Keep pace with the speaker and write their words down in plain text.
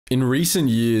In recent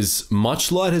years,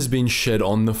 much light has been shed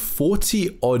on the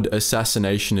 40-odd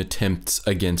assassination attempts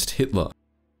against Hitler.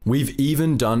 We've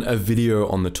even done a video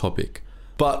on the topic.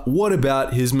 But what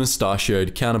about his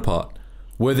mustachioed counterpart?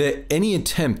 Were there any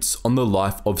attempts on the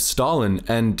life of Stalin,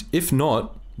 and if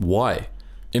not, why?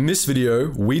 In this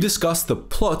video, we discuss the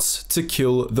plots to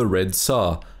kill the Red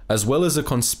Tsar, as well as a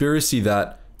conspiracy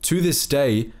that, to this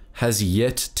day, has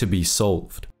yet to be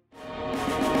solved.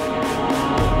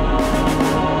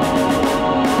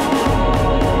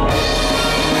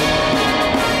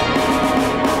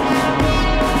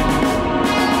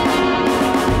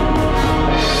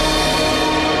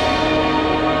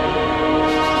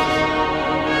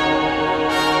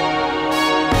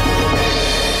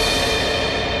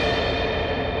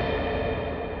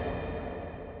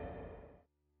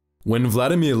 When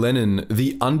Vladimir Lenin,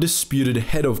 the undisputed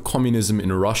head of communism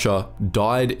in Russia,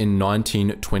 died in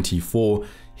 1924,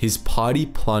 his party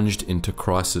plunged into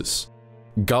crisis.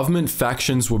 Government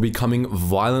factions were becoming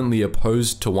violently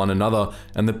opposed to one another,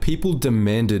 and the people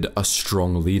demanded a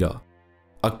strong leader.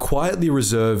 A quietly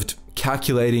reserved,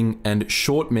 calculating, and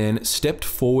short man stepped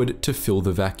forward to fill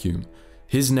the vacuum.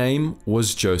 His name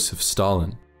was Joseph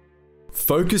Stalin.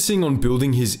 Focusing on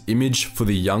building his image for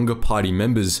the younger party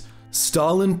members,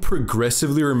 Stalin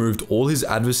progressively removed all his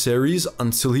adversaries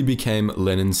until he became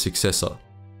Lenin's successor.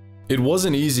 It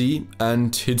wasn't easy,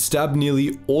 and he'd stabbed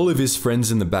nearly all of his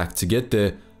friends in the back to get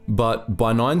there, but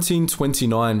by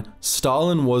 1929,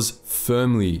 Stalin was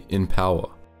firmly in power.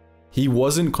 He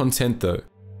wasn't content though.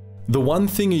 The one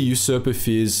thing a usurper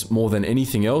fears more than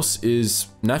anything else is,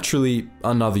 naturally,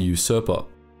 another usurper.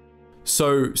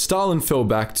 So Stalin fell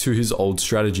back to his old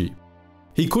strategy.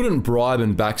 He couldn't bribe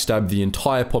and backstab the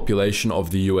entire population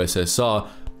of the USSR,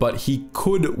 but he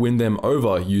could win them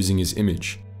over using his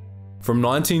image. From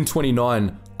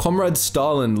 1929, Comrade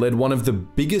Stalin led one of the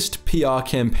biggest PR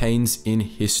campaigns in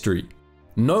history.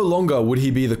 No longer would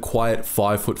he be the quiet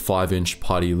 5'5"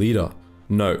 party leader.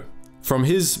 No. From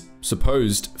his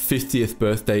supposed 50th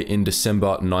birthday in December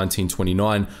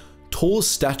 1929, tall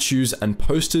statues and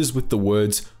posters with the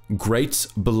words "Great,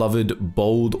 Beloved,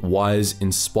 Bold, Wise,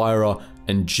 Inspirer,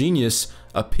 and Genius"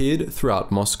 appeared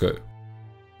throughout Moscow.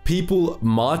 People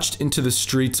marched into the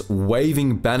streets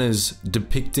waving banners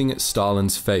depicting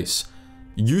Stalin's face.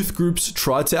 Youth groups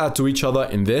tried to outdo each other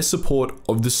in their support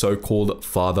of the so-called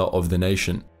father of the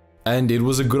nation. And it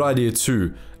was a good idea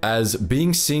too, as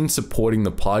being seen supporting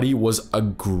the party was a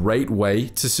great way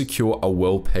to secure a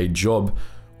well-paid job,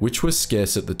 which was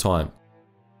scarce at the time.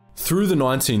 Through the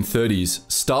 1930s,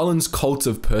 Stalin's cult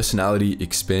of personality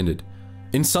expanded.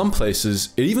 In some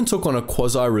places, it even took on a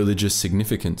quasi-religious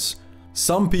significance.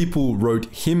 Some people wrote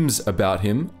hymns about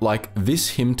him, like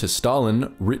this hymn to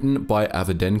Stalin written by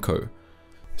Avadenko.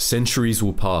 Centuries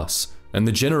will pass, and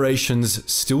the generations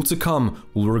still to come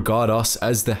will regard us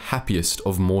as the happiest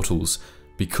of mortals,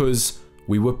 because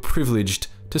we were privileged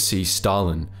to see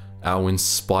Stalin, our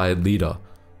inspired leader.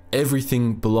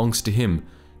 Everything belongs to him,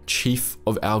 chief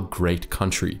of our great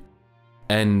country.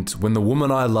 And when the woman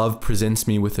I love presents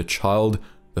me with a child,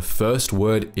 the first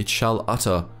word it shall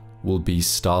utter will be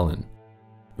Stalin.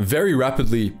 Very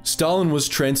rapidly, Stalin was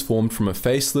transformed from a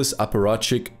faceless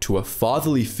apparatchik to a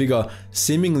fatherly figure,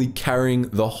 seemingly carrying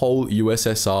the whole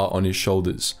USSR on his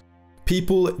shoulders.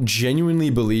 People genuinely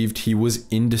believed he was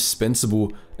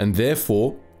indispensable, and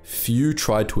therefore, few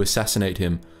tried to assassinate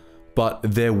him, but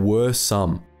there were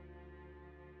some.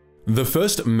 The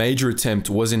first major attempt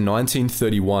was in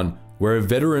 1931, where a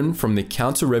veteran from the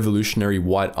counter-revolutionary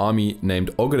White Army named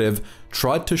Ogarev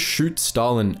tried to shoot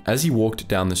Stalin as he walked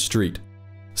down the street.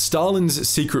 Stalin's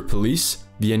secret police,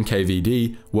 the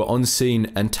NKVD, were on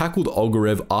scene and tackled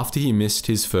Ogarev after he missed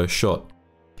his first shot.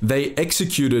 They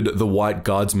executed the White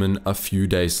Guardsman a few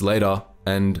days later,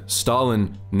 and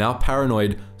Stalin, now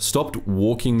paranoid, stopped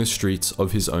walking the streets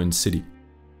of his own city.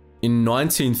 In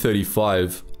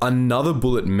 1935, another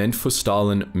bullet meant for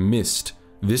Stalin missed,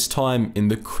 this time in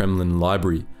the Kremlin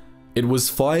library. It was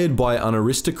fired by an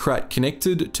aristocrat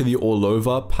connected to the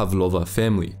Orlova-Pavlova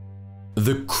family.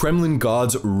 The Kremlin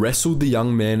guards wrestled the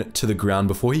young man to the ground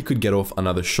before he could get off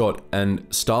another shot, and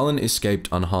Stalin escaped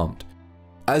unharmed.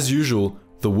 As usual,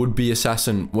 the would-be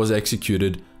assassin was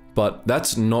executed, but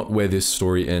that's not where this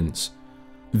story ends.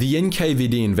 The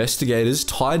NKVD investigators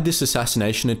tied this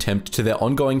assassination attempt to their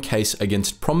ongoing case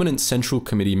against prominent Central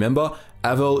Committee member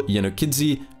Avel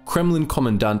Yanokidze, Kremlin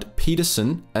Commandant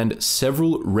Peterson, and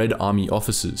several Red Army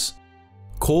officers.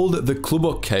 Called the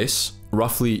Klubok case,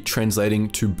 roughly translating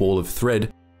to ball of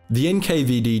thread, the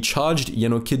NKVD charged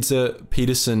Yanokidze,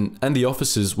 Peterson, and the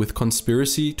officers with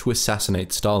conspiracy to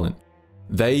assassinate Stalin.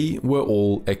 They were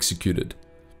all executed.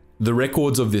 The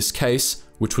records of this case,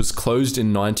 which was closed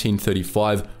in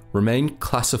 1935, remain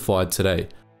classified today.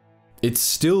 It's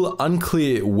still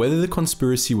unclear whether the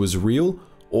conspiracy was real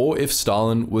or if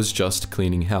Stalin was just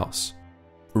cleaning house.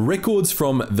 Records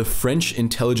from the French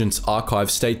Intelligence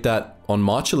Archive state that on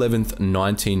March 11th,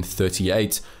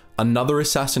 1938, another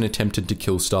assassin attempted to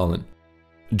kill Stalin.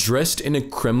 Dressed in a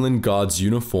Kremlin Guard's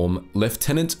uniform,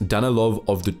 Lieutenant Danilov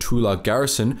of the Tula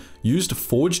garrison used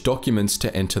forged documents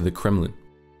to enter the Kremlin.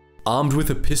 Armed with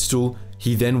a pistol,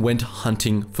 he then went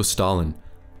hunting for Stalin.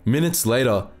 Minutes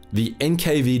later, the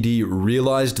NKVD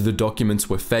realized the documents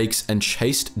were fakes and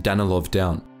chased Danilov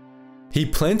down. He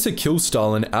planned to kill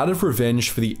Stalin out of revenge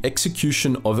for the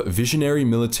execution of visionary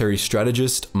military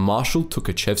strategist Marshal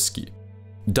Tukhachevsky.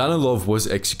 Danilov was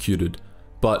executed,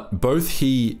 but both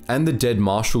he and the dead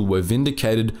Marshal were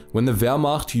vindicated when the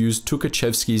Wehrmacht used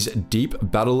Tukhachevsky's deep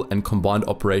battle and combined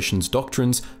operations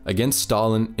doctrines against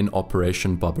Stalin in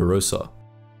Operation Barbarossa.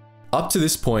 Up to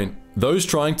this point, those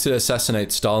trying to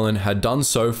assassinate Stalin had done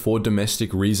so for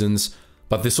domestic reasons,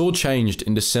 but this all changed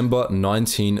in December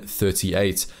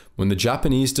 1938 when the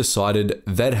Japanese decided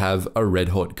they'd have a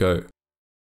red-hot go.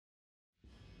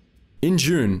 In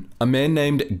June, a man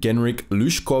named Genrik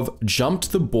Lushkov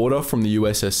jumped the border from the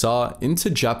USSR into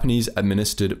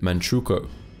Japanese-administered Manchukuo.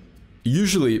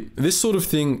 Usually, this sort of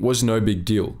thing was no big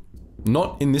deal.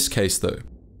 Not in this case though.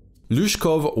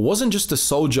 Lushkov wasn't just a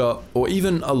soldier or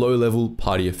even a low-level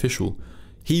party official.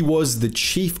 He was the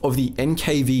chief of the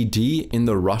NKVD in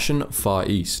the Russian Far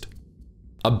East.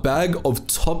 A bag of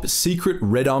top-secret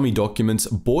Red Army documents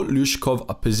bought Lushkov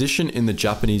a position in the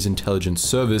Japanese intelligence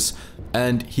service,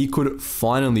 and he could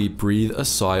finally breathe a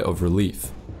sigh of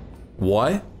relief.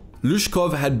 Why?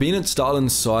 Lushkov had been at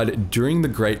Stalin's side during the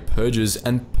Great Purges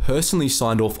and personally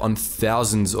signed off on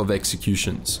thousands of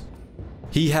executions.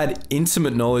 He had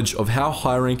intimate knowledge of how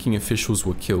high-ranking officials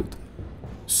were killed.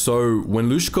 So, when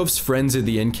Lushkov's friends at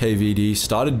the NKVD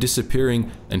started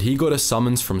disappearing and he got a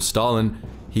summons from Stalin,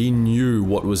 he knew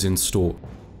what was in store.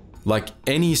 Like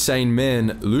any sane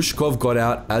man, Lushkov got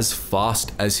out as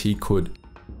fast as he could.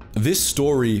 This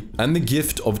story and the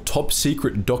gift of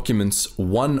top-secret documents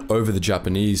won over the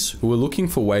Japanese, who were looking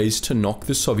for ways to knock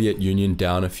the Soviet Union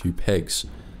down a few pegs.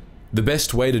 The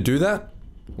best way to do that?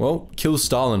 Well, kill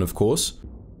Stalin, of course.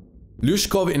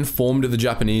 Lushkov informed the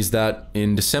Japanese that,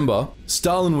 in December,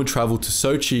 Stalin would travel to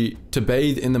Sochi to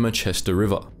bathe in the Machesta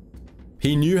River.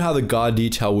 He knew how the guard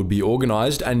detail would be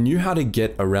organized and knew how to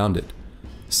get around it.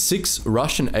 6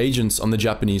 Russian agents on the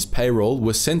Japanese payroll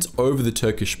were sent over the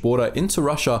Turkish border into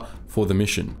Russia for the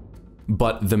mission.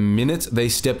 But the minute they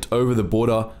stepped over the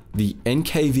border, the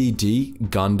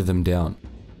NKVD gunned them down.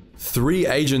 3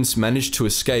 agents managed to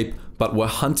escape but were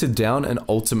hunted down and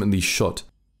ultimately shot.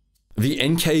 The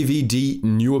NKVD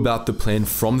knew about the plan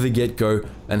from the get-go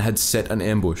and had set an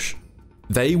ambush.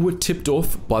 They were tipped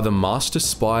off by the master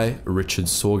spy Richard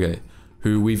Sorge,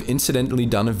 who we've incidentally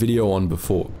done a video on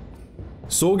before.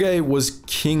 Sorge was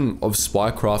king of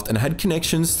spycraft and had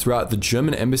connections throughout the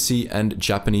German embassy and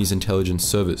Japanese intelligence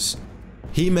service.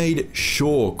 He made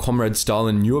sure Comrade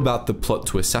Stalin knew about the plot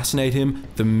to assassinate him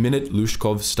the minute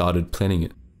Lushkov started planning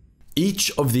it. Each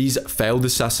of these failed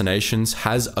assassinations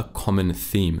has a common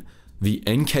theme: the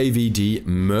NKVD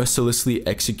mercilessly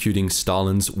executing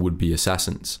Stalin's would-be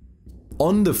assassins.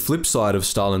 On the flip side of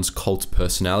Stalin's cult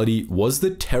personality was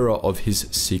the terror of his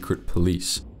secret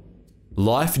police.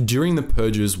 Life during the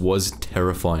purges was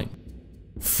terrifying.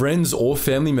 Friends or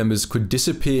family members could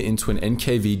disappear into an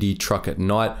NKVD truck at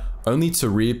night, only to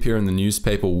reappear in the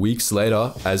newspaper weeks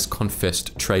later as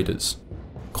confessed traitors.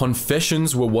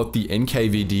 Confessions were what the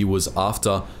NKVD was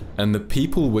after, and the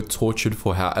people were tortured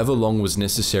for however long was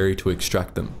necessary to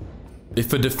extract them.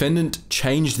 If a defendant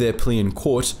changed their plea in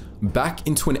court, back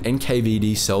into an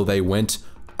NKVD cell they went,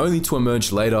 only to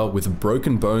emerge later with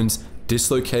broken bones,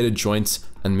 dislocated joints,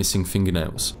 and missing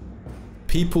fingernails.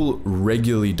 People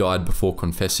regularly died before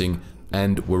confessing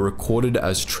and were recorded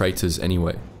as traitors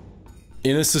anyway.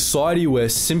 In a society where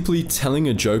simply telling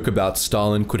a joke about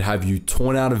Stalin could have you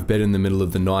torn out of bed in the middle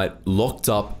of the night, locked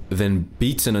up, then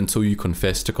beaten until you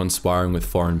confessed to conspiring with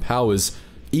foreign powers,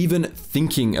 even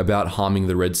thinking about harming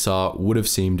the Red Tsar would have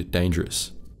seemed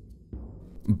dangerous.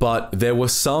 But there were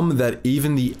some that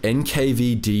even the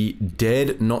NKVD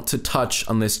dared not to touch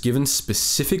unless given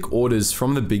specific orders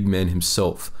from the big man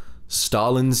himself,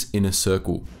 Stalin's inner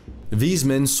circle. These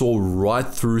men saw right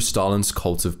through Stalin's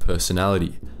cult of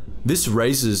personality. This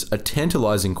raises a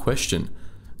tantalizing question.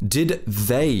 Did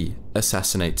they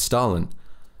assassinate Stalin?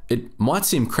 It might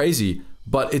seem crazy,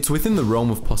 but it's within the realm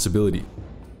of possibility.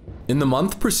 In the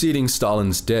month preceding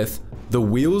Stalin's death, the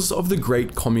wheels of the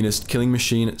great communist killing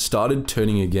machine started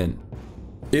turning again.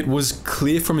 It was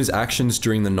clear from his actions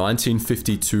during the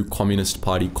 1952 Communist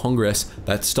Party Congress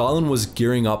that Stalin was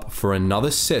gearing up for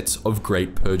another set of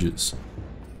great purges.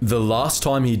 The last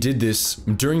time he did this,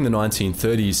 during the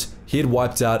 1930s, he had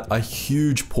wiped out a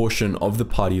huge portion of the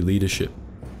party leadership.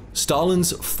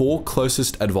 Stalin's four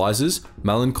closest advisors,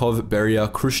 Malenkov,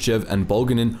 Beria, Khrushchev, and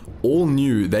Bulganin, all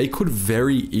knew they could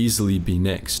very easily be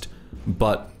next.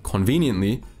 But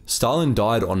conveniently, Stalin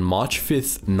died on March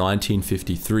 5th,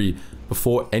 1953,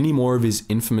 before any more of his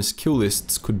infamous kill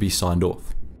lists could be signed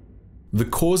off. The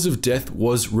cause of death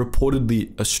was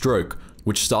reportedly a stroke,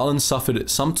 which Stalin suffered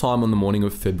sometime on the morning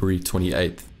of February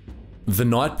 28th. The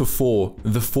night before,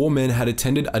 the four men had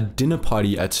attended a dinner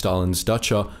party at Stalin's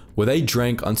dacha where they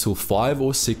drank until 5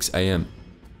 or 6 AM.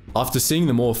 After seeing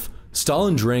them off,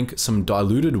 Stalin drank some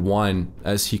diluted wine,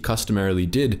 as he customarily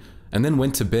did, and then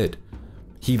went to bed.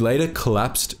 He later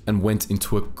collapsed and went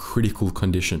into a critical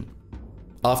condition.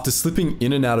 After slipping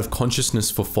in and out of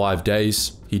consciousness for 5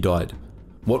 days, he died.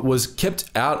 What was kept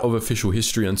out of official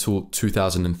history until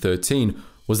 2013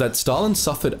 was that Stalin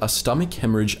suffered a stomach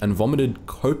hemorrhage and vomited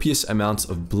copious amounts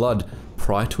of blood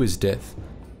prior to his death.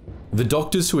 The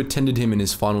doctors who attended him in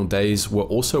his final days were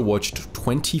also watched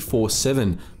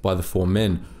 24/7 by the four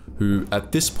men, who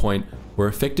at this point were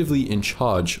effectively in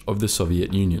charge of the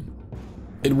Soviet Union.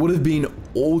 It would have been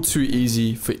all too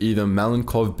easy for either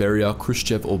Malenkov, Beria,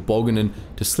 Khrushchev, or Bulganin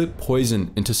to slip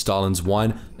poison into Stalin's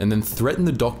wine and then threaten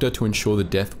the doctor to ensure the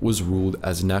death was ruled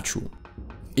as natural.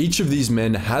 Each of these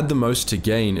men had the most to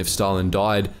gain if Stalin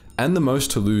died, and the most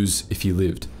to lose if he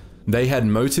lived. They had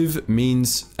motive,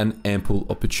 means, and ample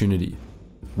opportunity.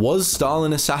 Was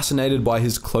Stalin assassinated by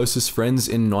his closest friends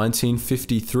in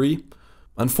 1953?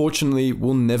 Unfortunately,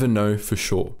 we'll never know for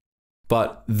sure.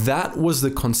 But that was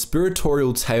the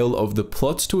conspiratorial tale of the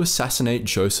plots to assassinate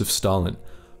Joseph Stalin.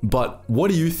 But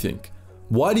what do you think?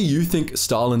 Why do you think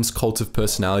Stalin's cult of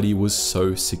personality was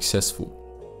so successful?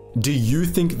 Do you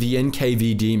think the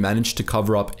NKVD managed to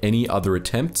cover up any other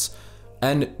attempts?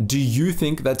 And do you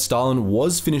think that Stalin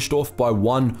was finished off by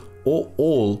one or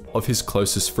all of his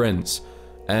closest friends?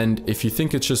 And if you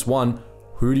think it's just one,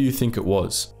 who do you think it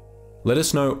was? Let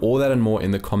us know all that and more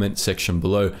in the comment section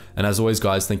below. And as always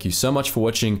guys, thank you so much for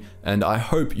watching, and I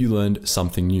hope you learned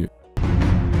something new.